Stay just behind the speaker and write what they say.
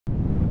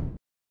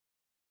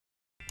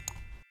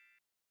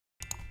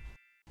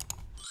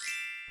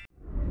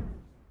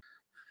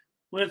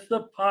with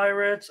the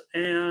Pirates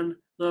and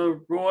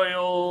the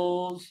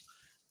Royals.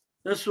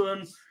 This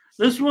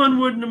one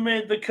wouldn't have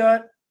made the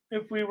cut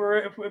if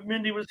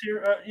Mindy was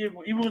here,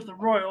 even with the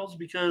Royals,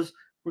 because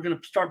we're gonna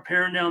start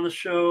paring down the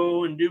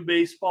show and do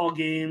baseball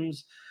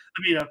games.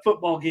 I mean,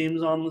 football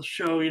games on the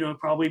show.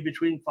 Probably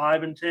between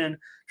 5 and 10.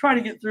 Try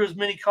to get through as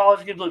many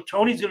college games. Look,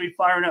 Tony's gonna be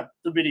firing up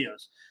the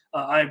videos.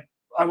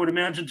 I would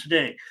imagine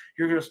today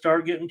you're gonna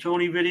start getting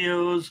Tony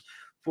videos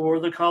for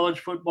the college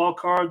football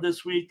card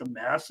this week. The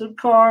massive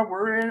card.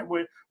 We're in.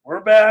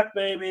 We're back,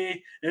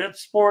 baby.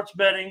 It's sports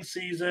betting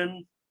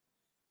season.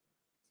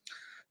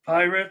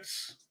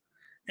 Pirates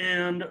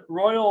and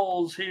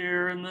Royals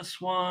here in this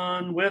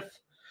one with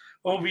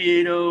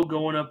Oviedo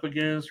going up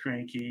against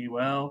Greinke.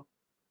 Well,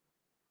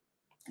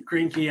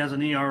 Greinke has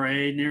an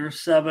ERA near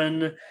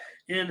 7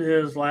 in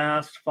his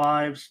last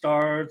 5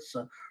 starts.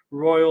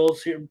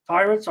 Royals here.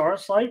 Pirates are a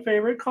slight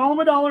favorite. Call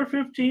them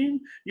 $1.15.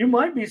 You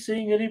might be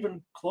seeing it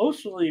even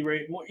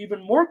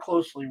more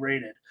closely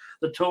rated.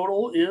 The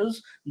total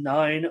is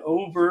 9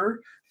 over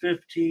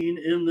 15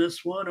 in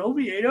this one.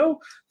 Oviedo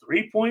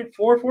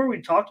 3.44.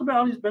 We talked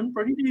about he's been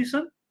pretty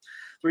decent.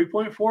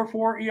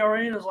 3.44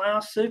 ERA in his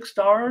last 6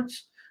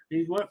 starts.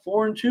 He went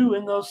 4-2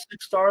 in those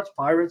 6 starts.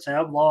 Pirates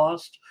have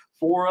lost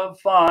 4 of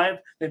 5.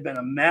 They've been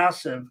a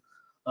massive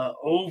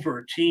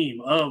over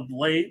team of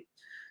late.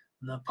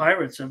 The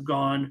Pirates have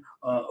gone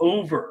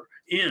over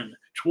in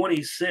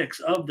 26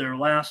 of their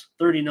last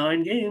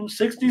 39 games,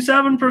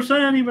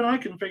 67%. Even I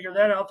can figure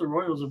that out. The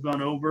Royals have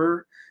gone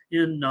over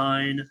in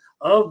 9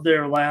 of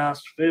their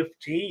last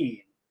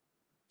 15.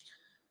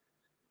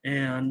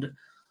 And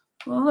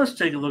well, let's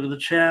take a look at the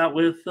chat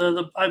with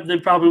they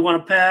probably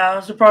want to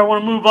pass. They probably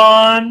want to move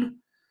on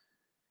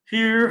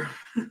here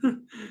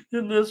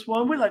in this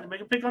one. We like to make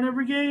a pick on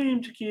every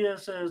game. Takia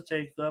says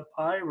take the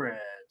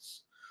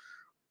Pirates.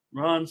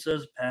 Ron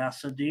says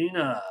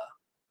Pasadena.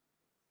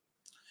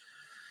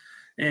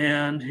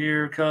 And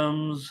here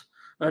comes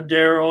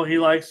Daryl. He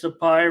likes the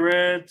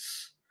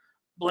Pirates.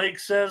 Blake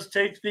says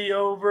take the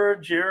over.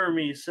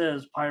 Jeremy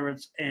says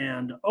Pirates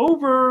and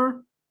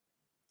over.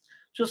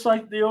 Just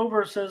like the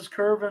over, says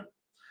Curvin.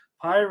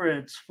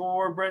 Pirates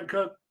for Brent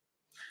Cook.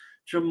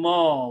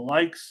 Jamal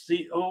likes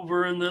the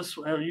over in this.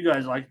 Well, you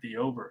guys like the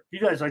over. You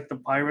guys like the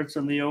Pirates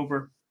and the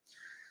over.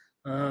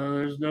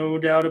 There's no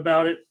doubt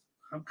about it.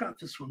 I've got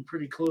this one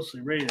pretty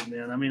closely rated,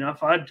 man. I mean,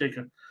 if I'd take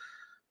a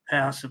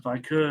pass if I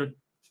could.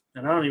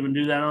 And I don't even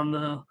do that on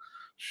the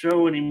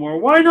show anymore.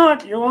 Why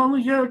not? You'll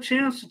only get a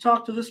chance to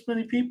talk to this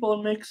many people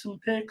and make some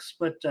picks.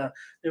 But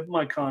if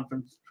my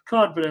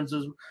confidence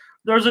is,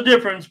 there's a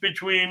difference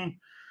between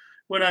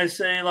when I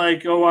say,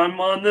 like, oh,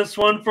 I'm on this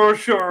one for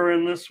sure,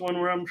 and this one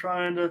where I'm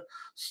trying to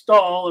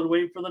stall and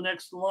wait for the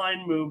next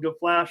line move to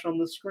flash on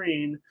the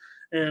screen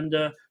and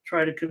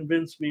try to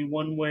convince me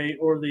one way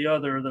or the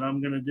other that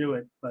I'm going to do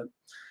it. But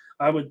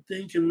I would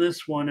think in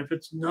this one, if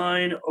it's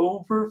 9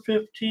 over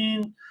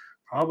 15,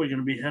 probably going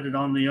to be headed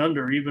on the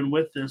under, even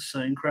with this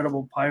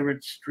incredible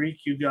Pirate streak,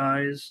 you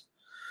guys.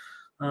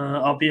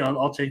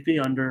 I'll take the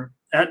under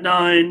at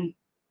 9.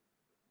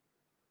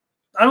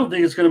 I don't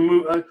think it's going to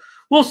move.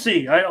 We'll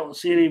see. I don't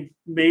see any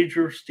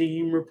major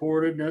steam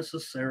reported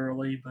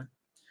necessarily, but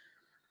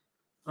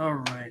all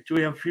right. Do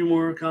we have a few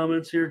more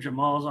comments here?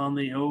 Jamal's on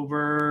the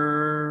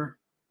over.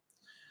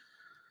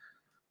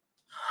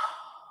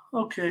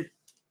 Okay.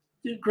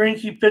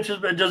 Greinke pitches,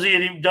 but does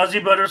he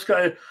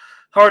Butterscotch?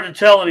 Hard to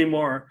tell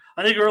anymore.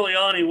 I think early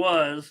on he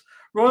was.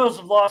 Royals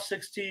have lost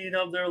 16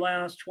 of their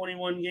last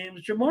 21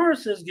 games. Jamar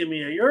says, give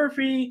me a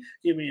Yurfie,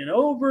 give me an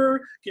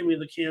over, give me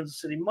the Kansas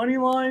City money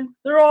line.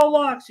 They're all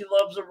locks. He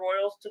loves the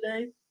Royals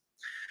today.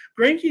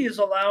 Greinke is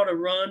allowed a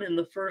run in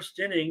the first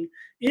inning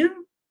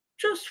in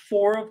just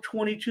 4 of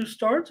 22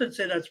 starts. I'd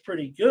say that's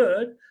pretty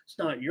good. It's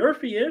not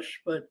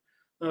Yurfie-ish, but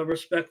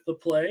respect the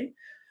play.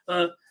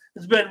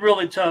 It's been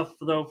really tough,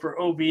 though, for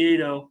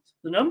Oviedo.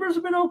 The numbers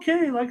have been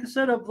okay, like I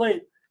said, of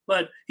late,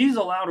 but he's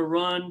allowed a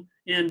run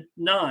in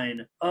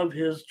 9 of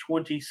his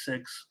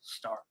 26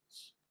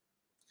 starts.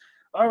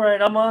 All right,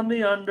 I'm on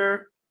the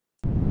under.